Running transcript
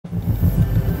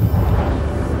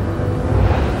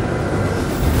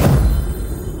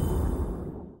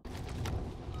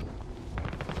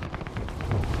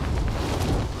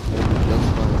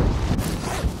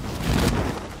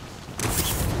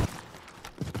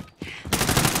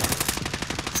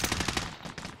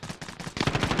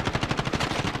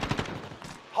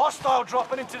Hostile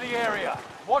dropping into the area.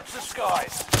 Watch the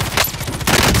skies.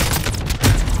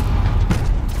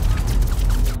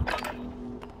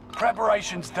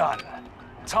 Preparations done.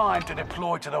 Time to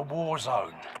deploy to the war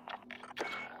zone.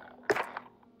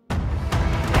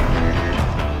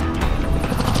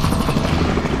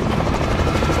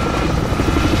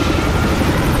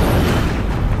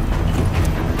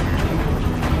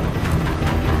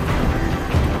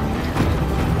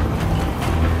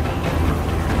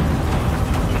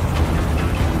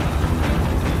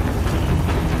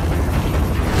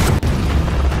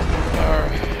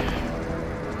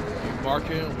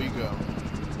 We go.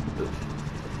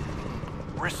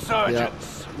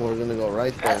 Resurgence. Yeah, we're gonna go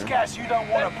right there. That's gas you don't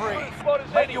want to breathe.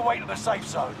 Make your way to the safe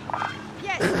zone.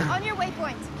 Yes, on your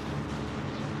waypoint.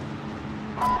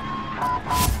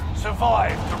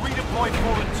 Survive to redeploy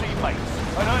fallen teammates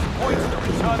and earn points to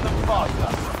return them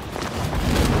faster.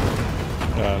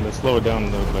 Let's slow it down a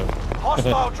little bit.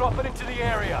 Hostile dropping into the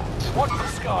area. Watch the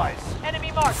skies.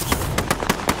 Enemy marked.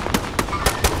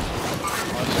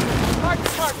 Mark the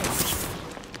target.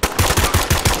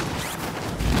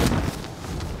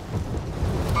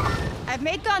 I've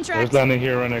made contracts. There's landing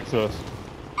here right next to us.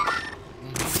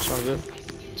 Sound good?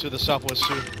 To the southwest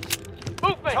too.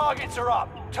 Movement. Targets are up.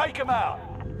 Take them out.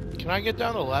 Can I get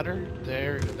down the ladder?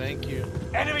 There, thank you.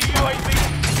 Enemy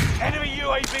UAV. Enemy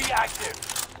UAV active.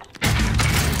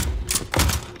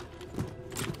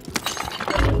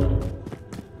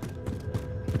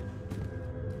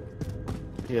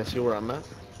 Yeah, see where I'm at?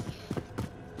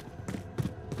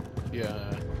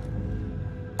 Yeah.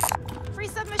 Free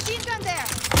submachine gun there.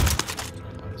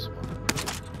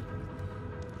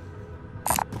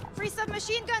 Free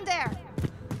submachine gun there.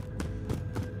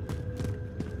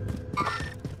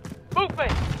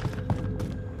 Movement.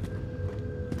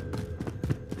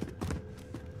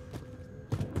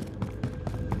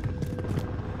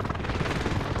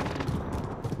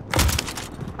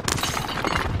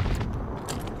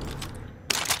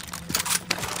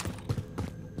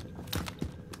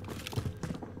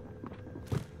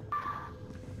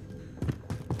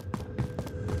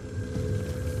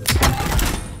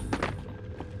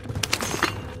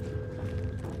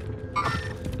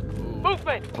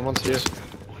 Someone's here.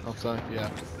 Outside. Yeah.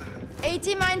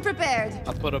 AT mine prepared.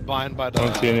 I put a bind by the I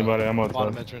don't see anybody. I'm outside.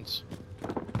 bottom entrance.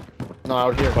 No,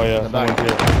 out here. Oh in yeah, the back.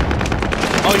 someone's here.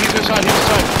 Oh, he's inside. He's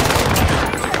inside.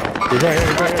 He's right here.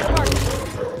 He's right here.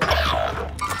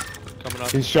 Coming up.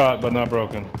 He's shot, but not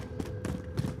broken.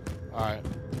 All right,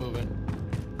 moving.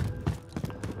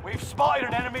 We've spotted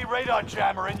an enemy radar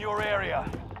jammer in your area.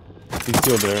 He's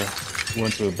still there. He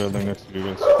went to the building next to you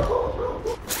guys.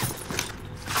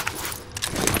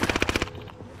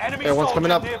 Enemy Hey, one's soldier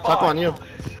coming up. nearby. Taco on you.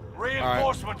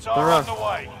 Reinforcements Turn are around. on the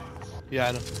way. Yeah,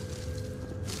 I know.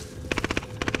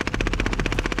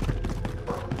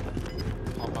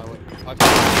 On my way.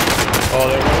 Oh,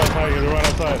 they're right outside. They're right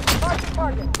outside.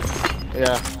 Target.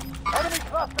 Yeah. Enemy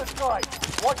cluster strike.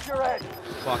 Watch your head.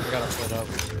 Fuck, I gotta split up.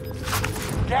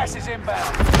 Gas is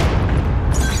inbound.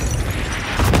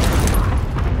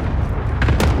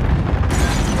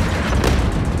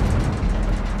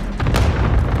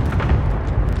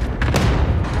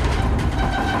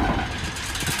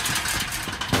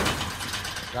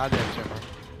 Goddamn jammer.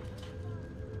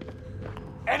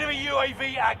 Enemy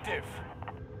UAV active.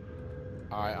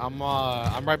 All right, I'm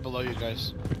right below you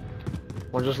guys.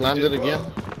 One just landed again.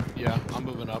 Yeah, I'm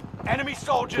moving up. Enemy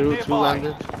soldier Two nearby.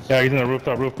 landed. Yeah, he's in the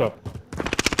rooftop.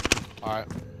 All right.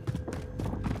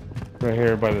 Right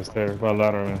here by the stairs, by the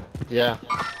ladder, man. Yeah.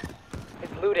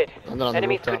 It's looted. And then on the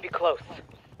Enemies rooftop. could be close.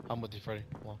 I'm with you, Freddy.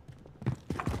 Come on.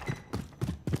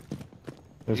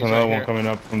 There's He's another right one here. coming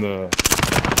up from the.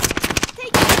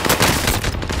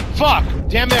 Fuck!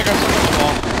 Damn it, I got stuck on the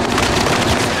wall.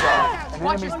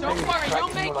 Watch this, don't worry,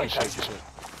 you'll make it.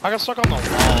 I got stuck on the wall.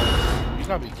 You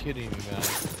gotta be kidding me, man.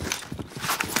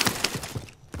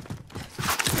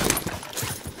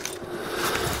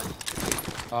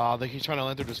 They keep trying to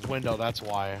land through this window, that's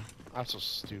why. I'm so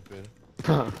stupid.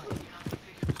 Uh-oh.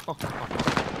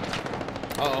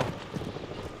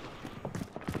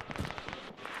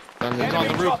 He's on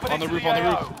the roof, on the roof, on the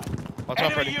roof. Watch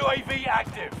out, Enemy Freddy. UAV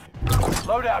active.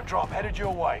 Loadout drop headed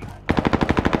your way.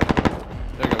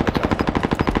 There you go, good job.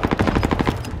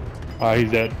 Ah, he's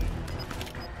dead.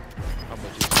 I'm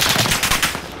with you.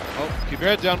 Oh, keep your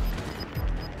head down.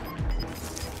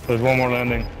 There's one more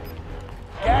landing.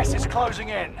 Gas is closing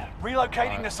in.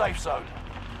 Relocating the safe zone.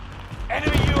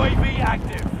 Enemy UAV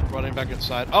active. Running back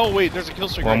inside. Oh, wait, there's a kill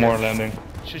streak One right more here. landing.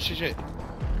 Shit.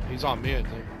 He's on me, I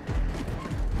think.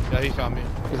 Yeah, he found me.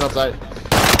 He's outside.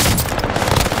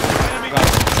 Enemy trying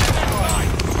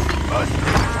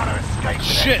to escape to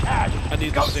Shit! their cache. I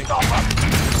need Go this thing. stop them.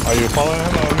 Are you following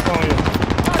him? Are you following you?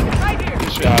 Right here.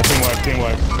 Yeah, team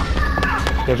wipe.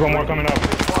 There's one more coming up.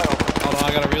 Hold on,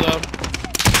 I gotta reload.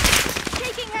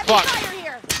 Taking heavy Fuck. fire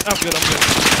here. I'm good, I'm good.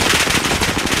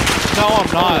 No,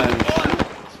 I'm not.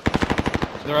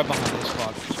 They're right behind us,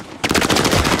 fuck.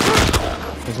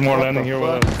 There's more What landing the here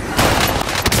fuck? with us.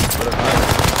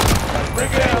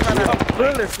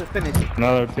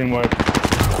 Another team wipe.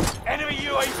 Enemy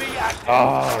UAV active.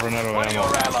 Ah, ran out of One of your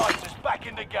ammo. allies is back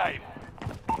in the game.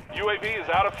 UAV is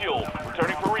out of fuel.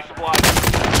 Returning for resupply.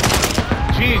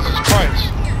 Jesus Christ.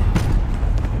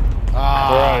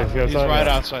 Ah, Where is he? he's Outside? right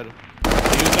outside. He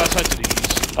was outside to the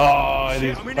east. Oh, and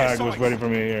his tag was ready for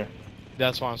me here.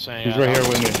 That's what I'm saying. He's yeah. right here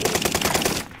with me.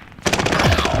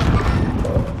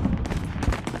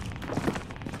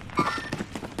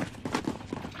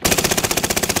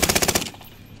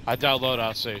 I download,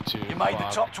 I'll say too. You made the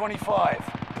Fuck. top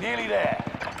 25. Nearly there.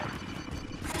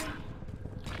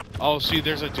 Oh, see,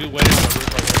 there's a dude waiting on the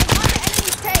roof right here. On the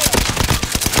enemy's tail.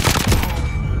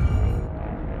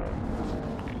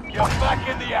 You're back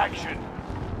in the action.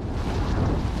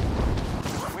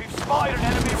 We've spotted an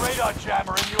enemy radar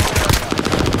jammer in your area.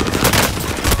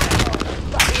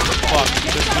 Fuck,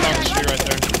 there's one on the street right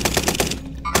there.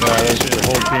 Yeah, there's the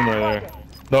whole team right there.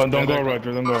 Don't go,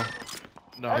 Roger. Don't go.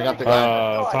 No, I got the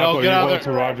guy. Taco, get you out go there.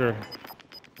 to Roger.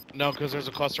 no, because there's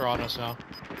a cluster on us now.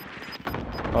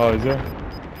 Oh, is there? Yeah.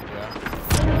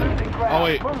 Oh,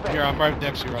 wait, here, I'm right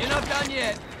next to you, Russ. You're not done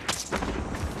yet.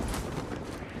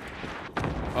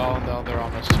 Oh, no, they're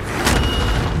on us too.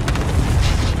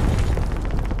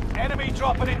 Enemy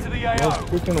dropping into the Oh, AO.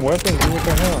 freaking weapons, dude, what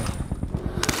the hell?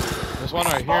 There's one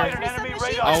right Spotted here. an enemy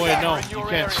radar Oh, wait, no, jammer in you your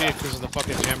can't see area. it because of the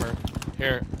fucking jammer.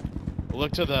 Here,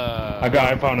 look to the... I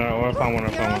found one.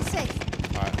 You're all safe.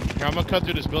 Alright, here, I'm gonna cut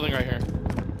through this building right here.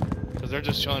 Because they're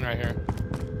just chilling right here.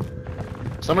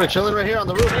 Somebody chilling right here on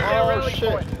the roof. Oh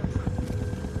shit.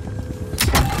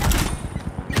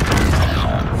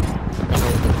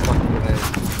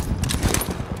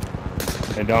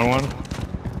 Hey, down one.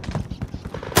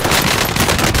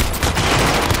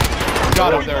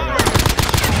 Got him, there we go.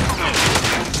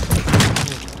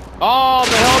 Oh,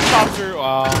 the helicopter!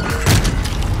 Wow.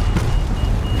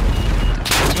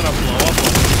 It's gonna blow up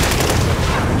on me.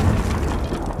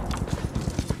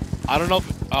 I don't know if...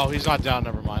 Oh, he's not down,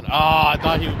 never mind. Oh, I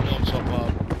thought he would blow himself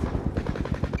up.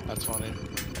 That's funny.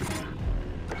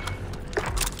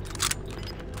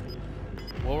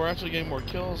 Well, we're actually getting more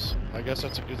kills. I guess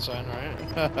that's a good sign,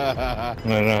 right? I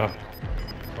know.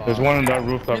 There's one on that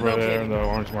rooftop right there in the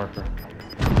orange marker.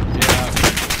 Yeah.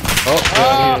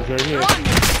 Oh, there he is, right here.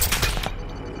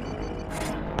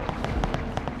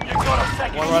 You've got a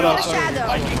second One right shot. outside. Shadow.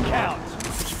 Make it count.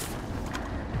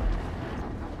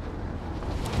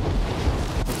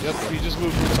 Yep, he just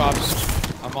moved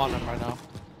rooftops. I'm on him right now.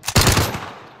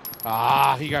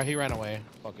 Ah, he ran away.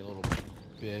 Fucking little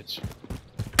bitch.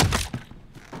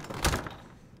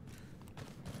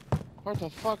 What the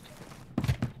fuck?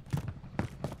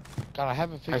 God, I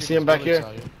haven't figured I see him this back here.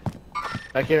 building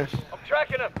out Back here. I'm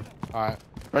tracking him. yet. Alright,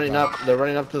 Running up. They're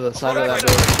running up to the side of that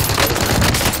door.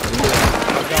 I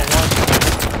got one.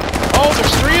 Oh,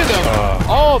 there's three of them!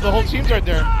 Oh, the whole team's right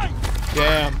there.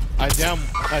 Damn. I down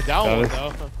one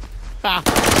though. Ha!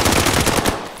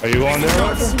 Are you going there,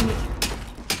 Roger?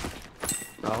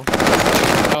 No.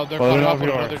 Oh, they're Well, coming then up off with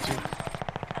you are. another team.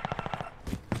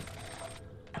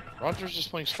 Roger's just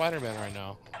playing Spider-Man right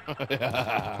now.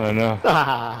 I know.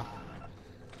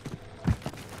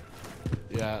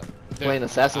 Yeah. Playing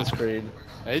Assassin's Creed.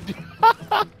 Hey, d- What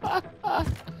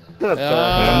the Yeah.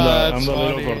 I'm that's the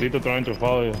little funny. gordito trying to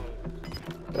follow you.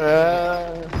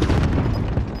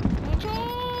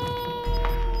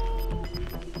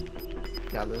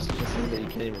 God, this just means that you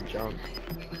can't even jump.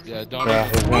 Yeah, don't. Yeah,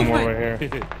 there's one more right here.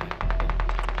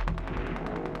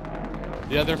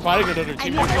 Yeah, they're fighting another I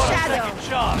team. need a Got a shadow. second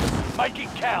chance. Make it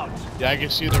count. Yeah, I can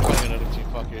see they're fighting another team.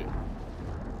 Fuck it.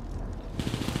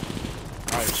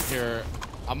 Alright, here.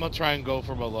 I'm gonna try and go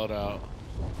for my loadout.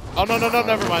 Oh, no,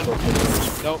 never mind.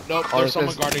 Nope, Oh, there's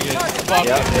someone guarding it. Fuck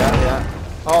Yeah, it. yeah.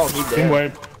 Oh, he Team did.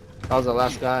 wipe. That was the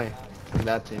last guy in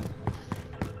that team.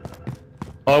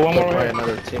 Oh, one more Right, right here.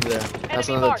 another team there. That's Enemy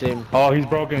another marked. team. Oh, he's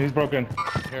broken. He's broken.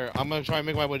 Here, I'm gonna try and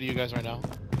make my way to you guys right now.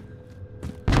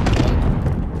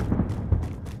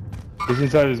 He's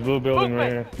inside this blue building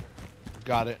right here.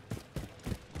 Got it.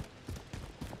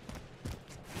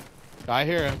 I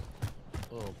hear him.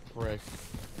 Little prick.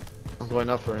 I'm going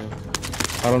up for him.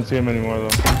 I don't see him anymore though.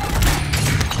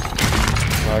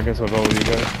 Well, I guess I'll go with you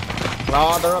guys.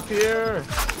 Oh, they're up here.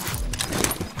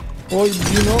 Well,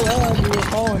 you know that. You were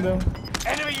following them.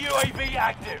 Enemy UAV UAV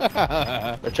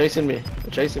active. They're chasing me.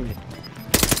 They're chasing me.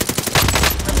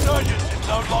 Resurgence is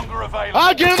no longer available.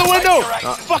 Ah, get in the window! Make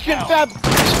your exit Fucking count.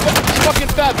 fucking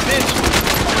fat bitch!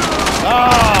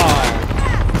 Ah!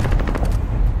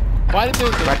 Why did they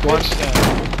Cracked one. bitch that?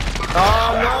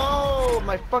 Oh no!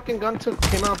 My fucking gun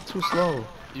came out too slow.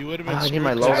 You would have been I need screwed.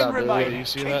 my too. loadout, remain. dude. You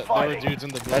see Keep that? There were fighting. dudes in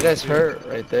the building. That guy's too. hurt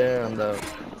right there on the.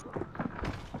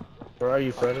 Where are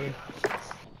you, Freddy?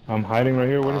 I'm hiding right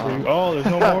here. What is it? Oh, there's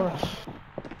no more.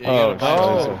 Yeah, Oh, you gotta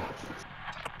oh.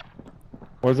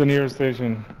 Where's the nearest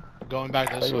station? Going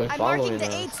back this way. I'm Following marking the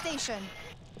us. aid station.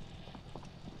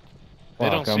 They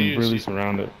don't I'm see you, really see-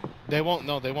 surrounded. They won't.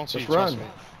 No, they won't see Just you. Trust run.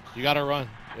 me. You gotta run.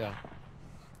 Yeah.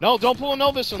 No, don't pull an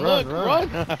Elvis and Run, look. run.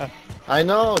 Run. I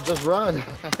know, just run.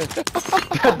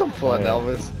 Don't pull an Yeah.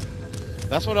 Elvis.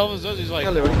 That's what Elvis does. He's like,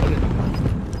 Dale, what are you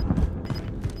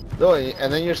doing?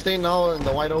 And then you're staying all in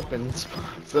the wide open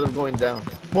instead of going down.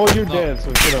 Well, you're dead,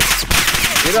 so shut up.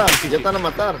 Mira, ya están a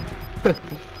matar.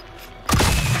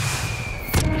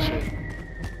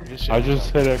 shit. Good shit. I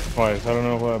just hit X twice. I don't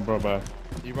know what I brought back.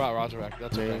 You brought Roger back.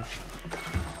 That's Me. okay.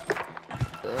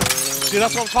 See,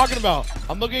 that's what I'm talking about.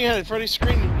 I'm looking at Freddy's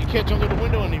screen. You can't jump through the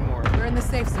window anymore. We're in the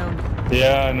safe zone.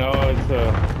 Yeah, I know. It's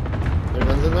There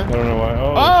guns in I there? don't know why.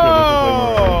 Oh,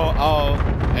 Oh! Oh!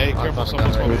 Hey, I careful! thought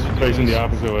Someone's that coming. shit, it's facing the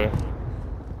opposite way.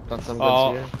 Got some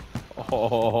Oh. guns here.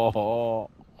 Oh!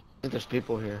 I think there's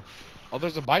people here. Oh,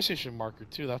 there's a buy station marker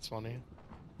too. That's funny.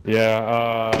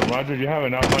 Yeah, Roger, do you have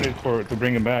enough money to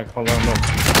bring him back? Hold on, no.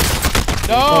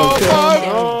 No! Okay. Fuck!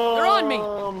 They're on me.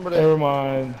 Hombre. Never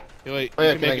mind. Hey, wait, Oh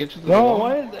yeah, you can I make get it. you to the No, wall?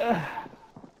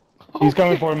 what? He's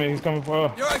coming for me. He's coming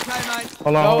for. You're okay, mate. Hold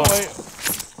on, No, hold on. wait.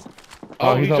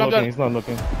 Oh, he he's not jumped looking. out. He's not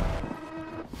looking.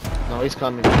 No, he's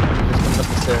coming. He's coming up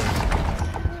the stairs.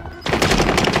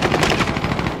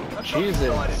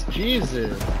 Jesus,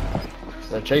 Jesus.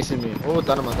 They're chasing me. Oh,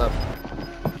 están a matar.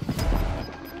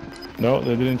 No,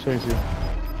 they didn't chase you.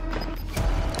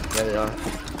 There they are.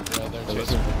 Yeah, they're They're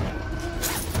chasing. looking.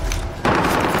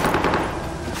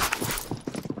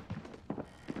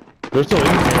 They're still in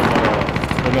here.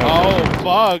 But no.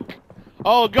 Oh fuck!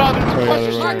 Oh god! There's a Oh, yeah, bunch they're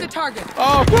of right. Mark shit. the target.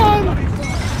 Oh god!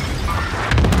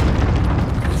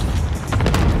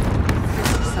 Fix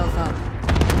yourself up.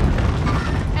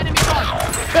 Enemy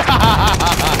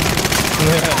spotted.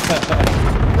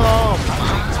 No.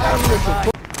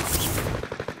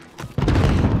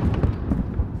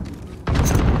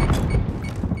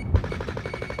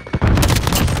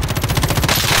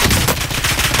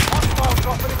 Hostile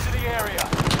dropping into the area.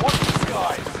 Watch the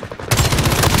skies.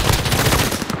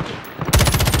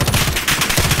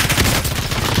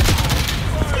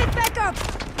 Get back up!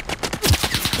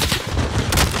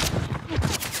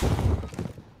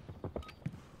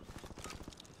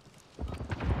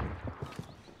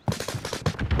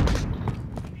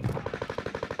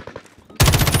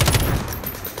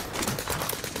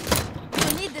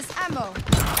 We need this ammo.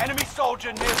 Enemy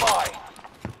soldier nearby.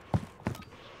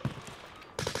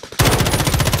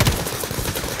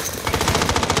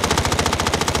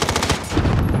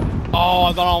 Oh,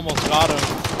 I thought I almost got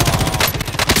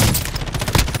him.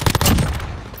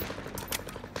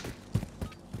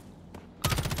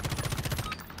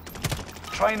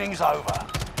 Training's over.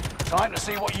 Time to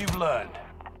see what you've learned.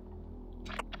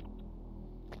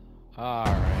 All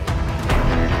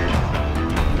right.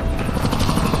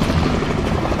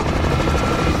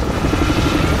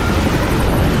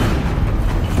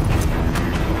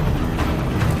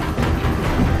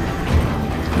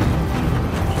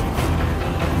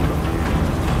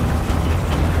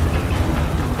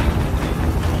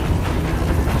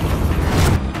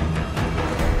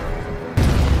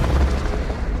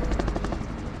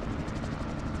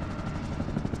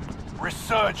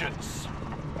 Resurgence.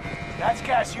 That's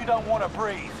gas you don't want to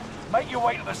breathe. Make your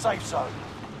way to the safe zone.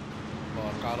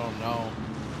 Fuck, I don't know.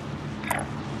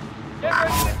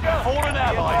 Fallen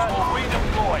allies will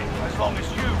redeploy as long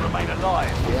as you remain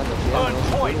alive. Earn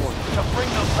points to bring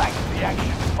them back to the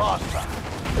action faster.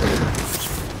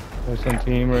 There's some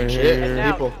team right Shit,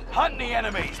 here. people. Hunt the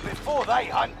enemies before they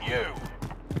hunt you.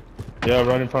 Yeah,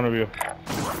 right in front of you.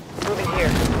 Moving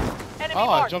here. Enemy Oh,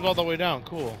 I marked. jumped all the way down.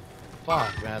 Cool.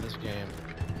 Fuck, man, this game.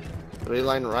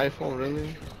 Three-line rifle,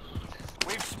 really?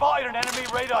 We've spotted an enemy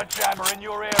radar jammer in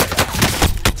your area.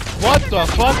 What the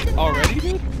fuck? Already,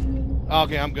 dude?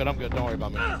 Okay, I'm good. I'm good. Don't worry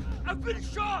about me. I've been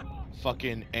shot.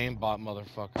 Fucking aimbot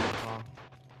motherfucker. Huh?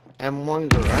 M1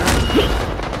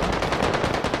 garage.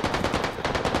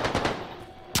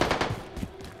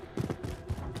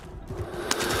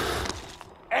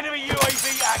 Enemy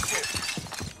UAV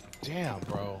active. Damn,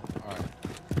 bro. All right.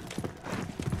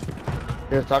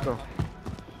 Here's Taco.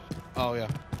 Oh yeah.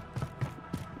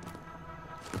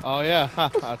 Oh yeah,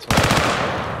 that's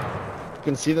right. You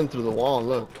can see them through the wall.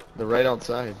 Look, they're right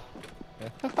outside.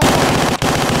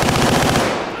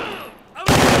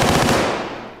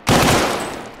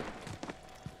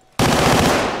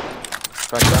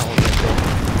 Crack that one.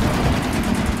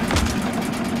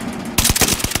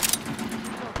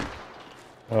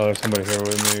 Oh, there's somebody here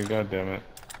with me. God damn it.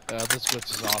 Yeah, this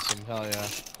glitch is awesome. Hell yeah.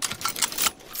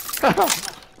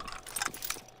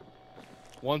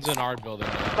 One's in our building.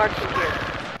 Marking here.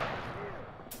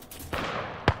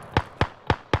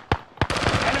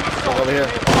 Enemy Over here.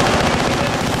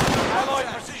 Allied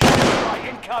precision strike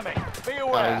incoming. Be I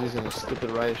aware. was using a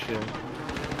stupid riot shield. I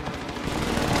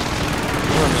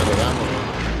don't have ammo.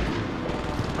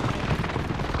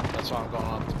 That's what I'm going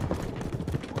on.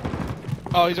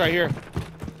 Oh, he's right here.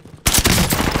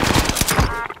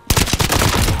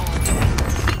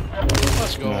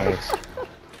 Let's go. Nice.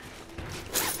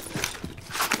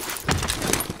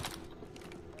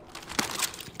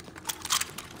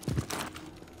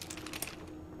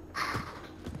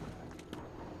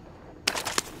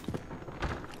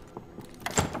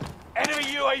 Enemy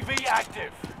UAV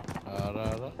active.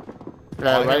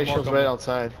 Yeah, Oh, riot more shield's coming. right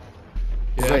outside.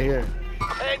 He's Yeah. right here.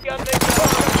 Handgun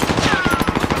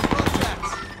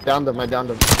Downed him, I downed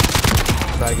him.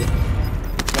 Faggot.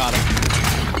 Got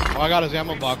him. Oh, I got his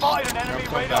ammo box. Spotted an Here, I'm enemy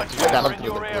coming radar back to you. I got jammer him in through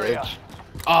the your area. bridge.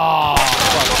 Oh,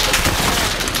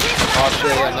 Oh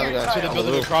shit, yeah, another guy. see the on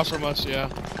building roof. across from us, yeah.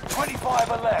 25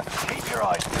 are left. Keep your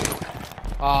eyes peeled.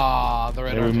 Ah, the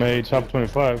red Yeah, we made top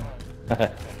 25.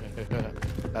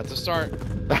 That's a start.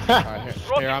 Alright,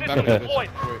 here I'm back with this. Wait,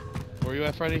 where you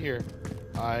at, Freddy? Here.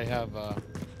 I have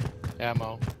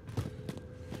ammo.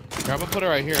 Here, I'm gonna put it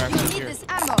right here, We actually. need Here. this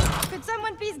ammo. Could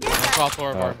someone please get Top that?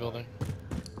 floor of our building.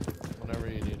 Whenever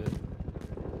you need it.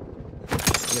 I'm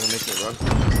gonna make it run.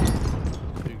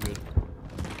 Do good.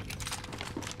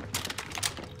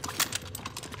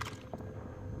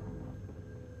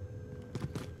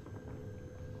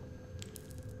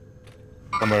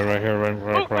 Somebody right here,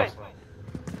 right across.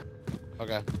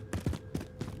 Okay.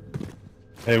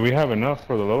 Hey, we have enough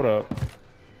for the loadout.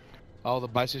 Oh, the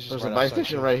buy station's There's right a buy outside,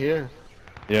 station too. right here.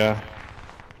 Yeah.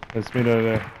 Let's meet over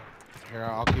there. Here,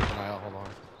 I'll keep an eye out. Hold on.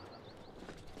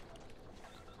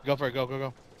 Go for it. Go, go,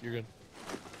 go. You're good.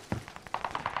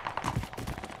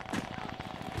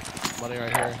 Money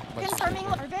right here. Buy station Confirming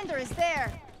right our vendor is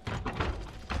there.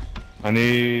 I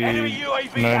need Enemy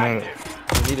UAV 900.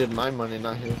 active. He needed my money,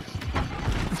 not his. here.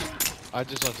 I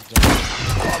just left it down.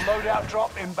 Got a loadout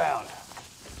drop inbound.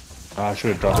 I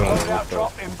should have dropped it on the Loadout roof.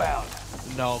 drop inbound.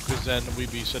 No, because then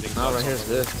we'd be sitting. No, right ducks here's on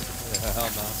the this. roof. Yeah, hell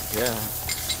no. Yeah.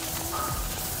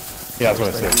 Yeah, that's what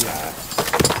I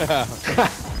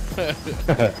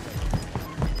said.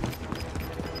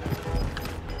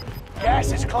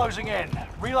 Gas is closing in.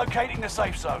 Relocating the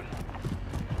safe zone.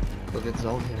 Look at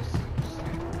zone here.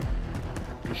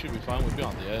 We should be fine. We'd be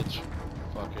on the edge.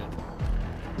 Fuck it.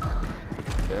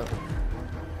 Yeah.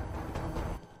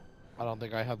 I don't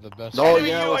think I have the best. No, Enemy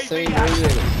yeah, I was UAV saying active.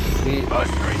 earlier.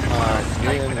 Mercenary Me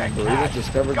escape and with their Burrito cash.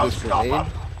 discovered Go this stop grenade. 'em.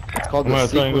 It's called I'm the gonna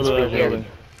try and go sequence to that grenade. building.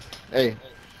 Hey,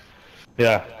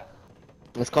 Yeah.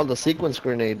 it's called the sequence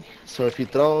grenade. So if you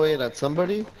throw it at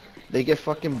somebody, they get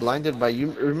fucking blinded by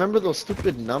you. Remember those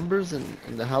stupid numbers in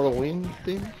the Halloween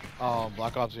thing? Oh,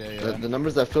 Black Ops. Yeah, yeah. The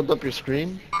numbers that filled up your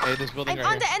screen? Hey, this building I'm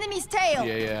right on the enemy's tail.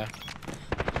 here. Yeah,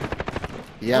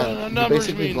 Yeah, What do the you numbers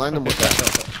basically mean? blind them with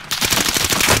that.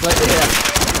 It's like, yeah,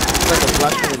 it's like a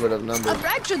flash movement of A numbers.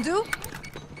 frag should do.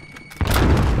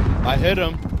 yeah. I hit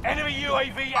him. Enemy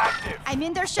UAV active. I'm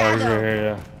in their Oh, he's shadow. right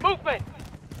here, yeah. Movement.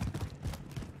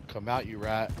 Come out, you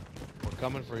rat. We're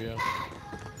coming for you.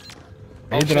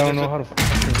 Hey, shit, but I don't there's know a- how to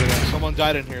fucking do that. Someone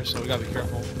died in here, so we gotta be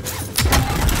careful.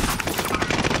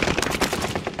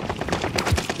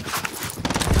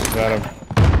 Got him.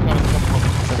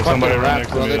 Come. There's somebody right next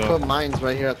to Well, me they though. put mines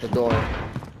right here at the door.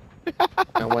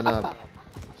 I went up.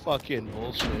 Fucking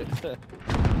bullshit.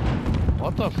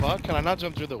 What the fuck? Can I not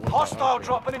jump through the window? Hostile Okay.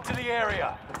 dropping into the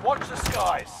area. Watch the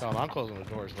skies. No, I'm closing the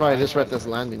doors. Probably this right this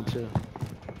landing too.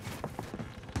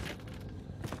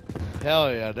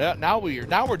 Hell yeah! Now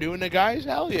we're doing it, guys.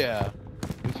 Hell yeah!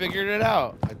 We figured it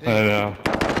out. I think. I know.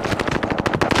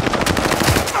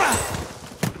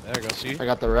 There you go. See? I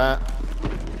got the rat.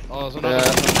 Oh, there's Yeah.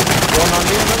 another. One on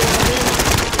me, another one on me.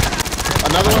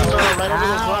 Another one's right over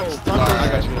those rocks. I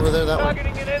got you. Over there, that one.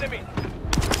 Targeting an enemy.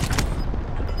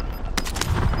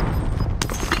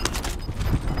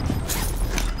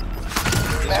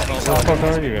 Where the fuck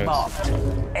are you guys? Marked.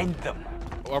 End them.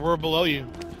 Oh, we're below you.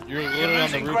 You're You're literally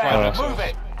on the losing roof right ground. next to Move us.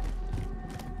 it.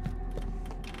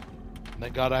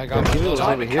 Thank God I got Yeah, my he was loadout.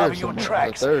 over Time to here cover your somewhere, the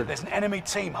tracks. third. There's an enemy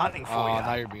team hunting for Oh, you.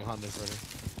 now you're being hunted, Freddy.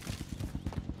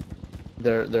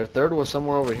 Their third was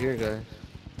somewhere over here, guys.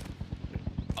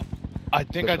 I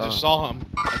think I just saw him.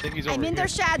 I think he's over I'm in here. their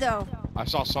shadow. I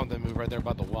saw something move right there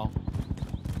by the well.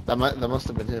 That must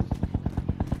have been him.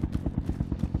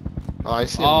 Oh, I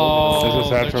see him Oh, There's a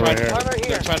they're satchel right trying, here.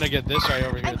 they're trying to get this right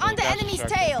over here. I'm on the That's enemy's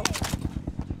distracting. tail.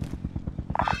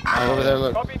 moving. Over there,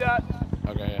 look. Copy that.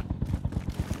 Okay, yeah.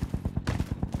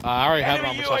 I already have it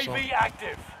on Enemy the satchel. UAV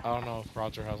active. I don't know if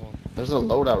Roger has one. There's a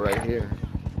loadout right here.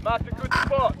 Marked a good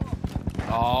spot.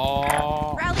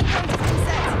 Oh, Rally point has been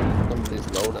set. Somebody's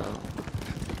loadout.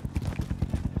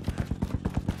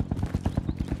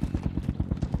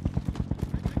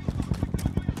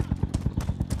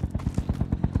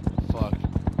 fuck.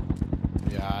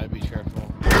 Yeah, I'd be careful.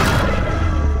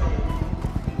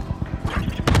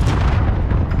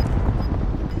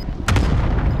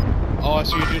 Oh, I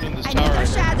see you dude in this I'm tower in their right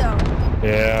here. shadow.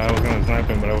 Yeah, I was gonna snipe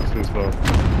him, but I was too slow.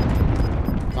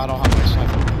 I don't have my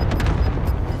sniper.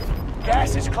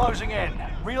 Gas is closing in.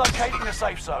 Relocating the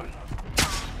safe zone.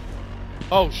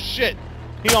 Oh shit!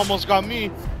 He almost got me.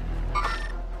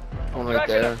 One right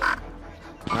there.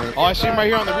 Nice. Oh, I see him right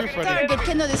here on the roof right here. Target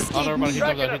cannot Oh, escape never mind. me. He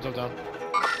jumped down. He jumped down.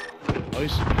 Oh,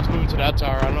 he's moving to that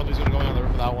tower. I don't know if he's gonna go on the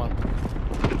roof of that one.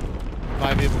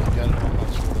 Might be able to get him. I'm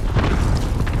not sure.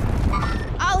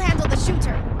 I'll handle the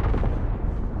shooter.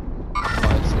 Oh, I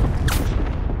see.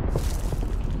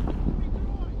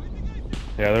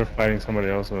 Yeah, they're fighting somebody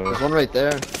else. There's one right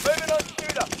there. Moving on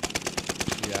shooter.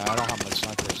 Yeah, I don't have my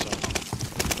sniper, so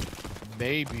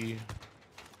maybe.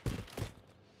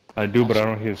 I do, but I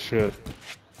don't hear shit.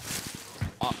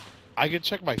 I could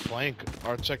check my flank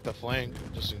or check the flank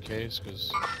just in case,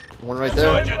 cause One right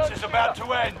there. Insurgents is about to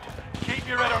end. Keep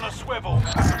your head on a swivel.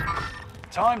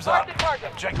 Time's up.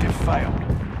 Objective failed.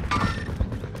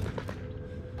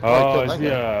 Oh, killed is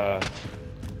that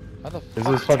how the this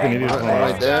is fucking idiot. One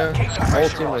right there. Keep the Whole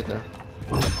pressure team on. right there.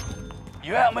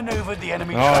 You outmaneuvered the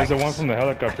enemy. Oh, it's the tanks. one from the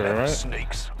helicopter, Clever right?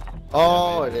 Sneaks.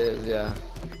 Oh, it is, yeah.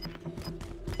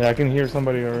 Yeah, I can hear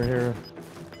somebody over here.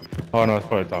 Oh no, it's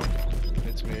probably Tom.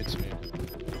 it's me, it's me.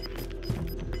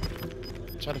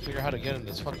 I'm trying to figure out how to get in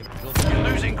this fucking building. You're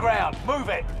losing ground. Move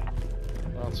it.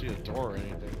 I don't see a door or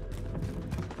anything.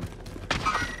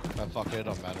 Ah, fuck it, it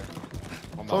don't matter.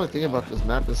 I'm The only out. thing about this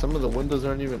map is some of the windows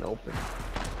aren't even open.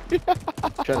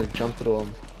 Trying to jump through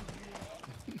them.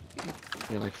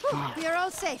 You're like, fuck. We are all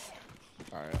safe.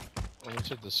 Alright. Well, let's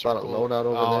hit the Got a circle. loadout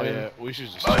over oh, there. yeah, we should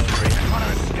just. Mercenaries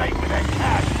trying to escape with their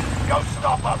cash. Go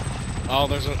stop them.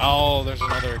 There's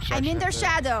another extraction. I'm in their right there.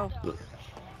 shadow.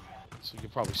 So you can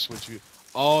probably switch you.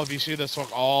 Oh, if you see this one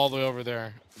all the way over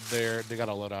there, they got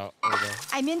a loadout over there.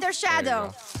 I'm in their There you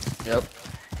shadow. go. Yep.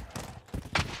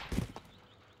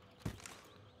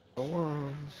 Oh,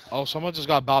 Oh, someone just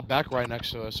got bought back right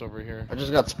next to us over here. I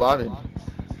just got spotted.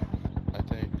 I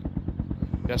think.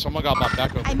 Yeah, someone got bought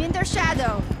back over I'm here. in their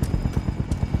shadow.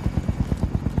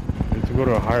 Need to go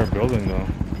to a higher building though.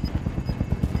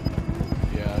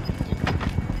 Yeah, I think.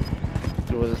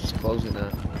 See where this is closing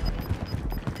at.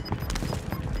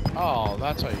 Oh,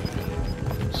 that's how you get it.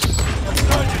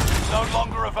 Insurgents is no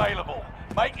longer available.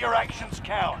 Make your actions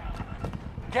count.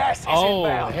 Gas is Oh,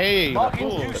 inbound. hey, Marking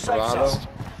cool. new safe Colorado. zone.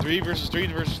 3 versus 3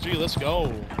 versus 3. Let's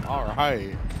go. All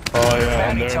right. Oh yeah,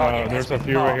 and Bounty target there's has a been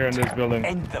few right here in marked. this building.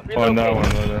 End them. Oh, and that one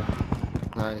right there.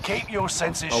 Nice. Keep your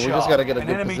senses Oh, we sharp. just gotta get a An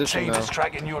good enemy position team now. is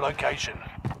tracking your location.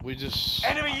 We just.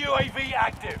 Enemy UAV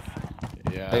active.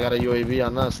 Yeah. They got a UAV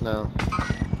on us now.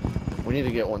 We need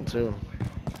to get one too.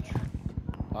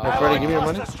 Hey, Freddy, give me your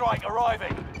money. Cluster strike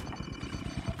arriving.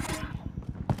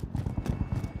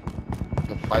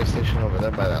 The fire station over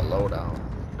there by that loadout.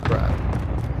 Crap.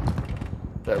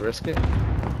 Did I risk it?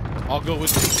 I'll go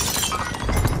with you.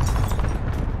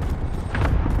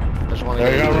 I just want to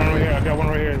There you get got a one UAV. right here. I got one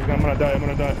right here. I'm gonna die. I'm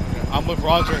gonna die. I'm with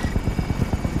Roger.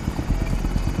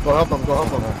 Go help him, go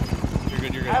help him. You're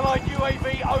good, you're good. Allied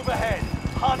UAV overhead.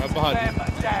 Hunt Right behind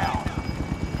them down.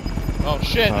 Oh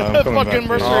shit, I'm the coming back fucking here.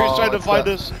 mercenaries Oh, tried to it's find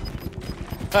the- us.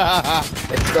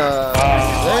 It's the...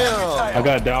 Damn! I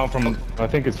got down from. I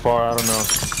think it's far. I don't know.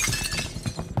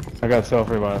 I got self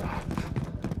revive.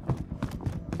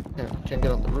 Yeah, can't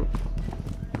get on the roof.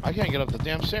 I can't get up the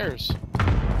damn stairs.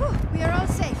 Whew, we are all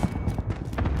safe.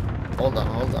 Hold on,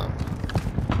 hold on.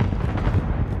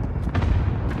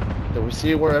 Do we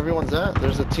see where everyone's at?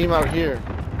 There's a team out here.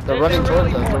 They're running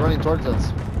towards us. They're running towards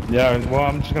us. Yeah. Well,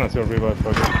 I'm just gonna self revive.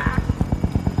 Fuck it.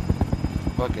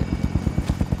 Fuck it.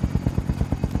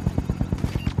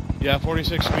 Yeah,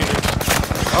 46 meters.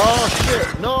 Oh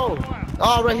shit! No!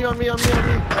 Oh, right here on me, on me, on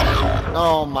me!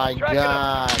 Oh my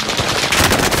god!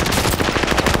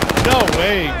 No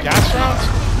way, gas rounds?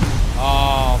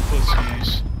 Oh,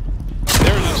 pussies.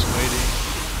 They were just waiting.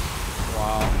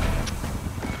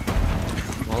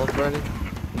 Freddy.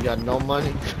 You got no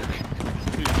money.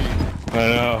 I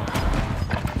know.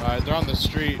 Alright, they're on the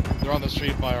street. They're on the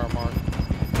street by our mark.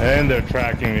 And they're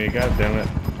tracking me. God damn it.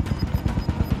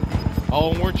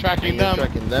 Oh, and we're tracking You're them.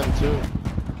 tracking them too.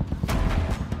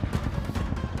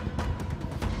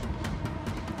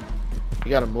 You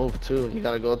gotta move too. You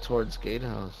gotta go towards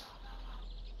Gatehouse.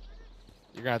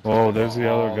 You're gonna have to Oh, there's the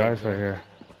all other guys of them. right here.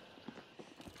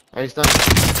 Alright, he's done.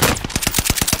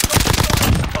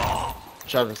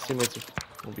 Travis, teammates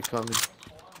will be coming.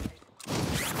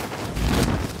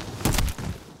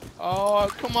 Oh,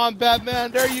 come on,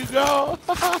 Batman. There you go.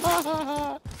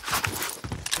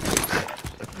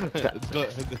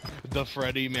 the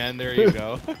Freddy, man. There you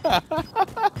go.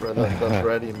 Bro, that's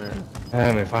ready, man.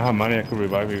 Man, if I have money, I could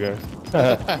revive you guys.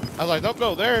 I was like, don't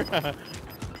go there.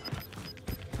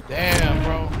 Damn,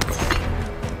 bro.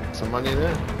 Some money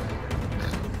there.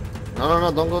 No,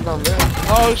 don't go down there.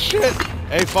 Oh, shit.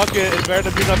 Hey, fuck it. It's better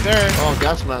to be up there. Oh,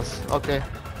 gas mask. Okay.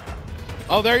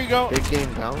 Oh, there you go. Big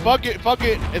game down. Fuck it.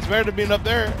 It's better to be up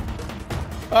there.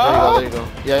 There you go.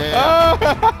 Yeah.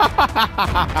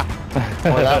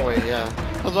 Oh, that way, yeah.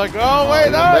 I was like, oh, wait,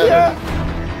 even no, better. yeah.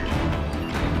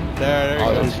 There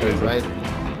Oh, you that's go. good, right?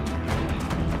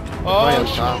 Oh, yeah,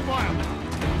 shit. top.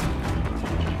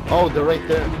 Oh, they're right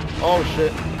there. Oh,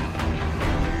 shit.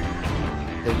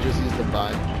 They just used the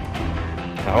buy.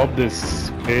 I hope this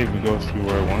cave goes to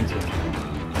where it wants it.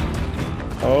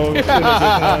 Oh, shit.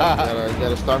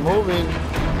 Gotta start moving.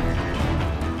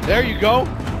 There you go.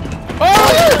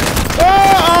 Oh! Oh!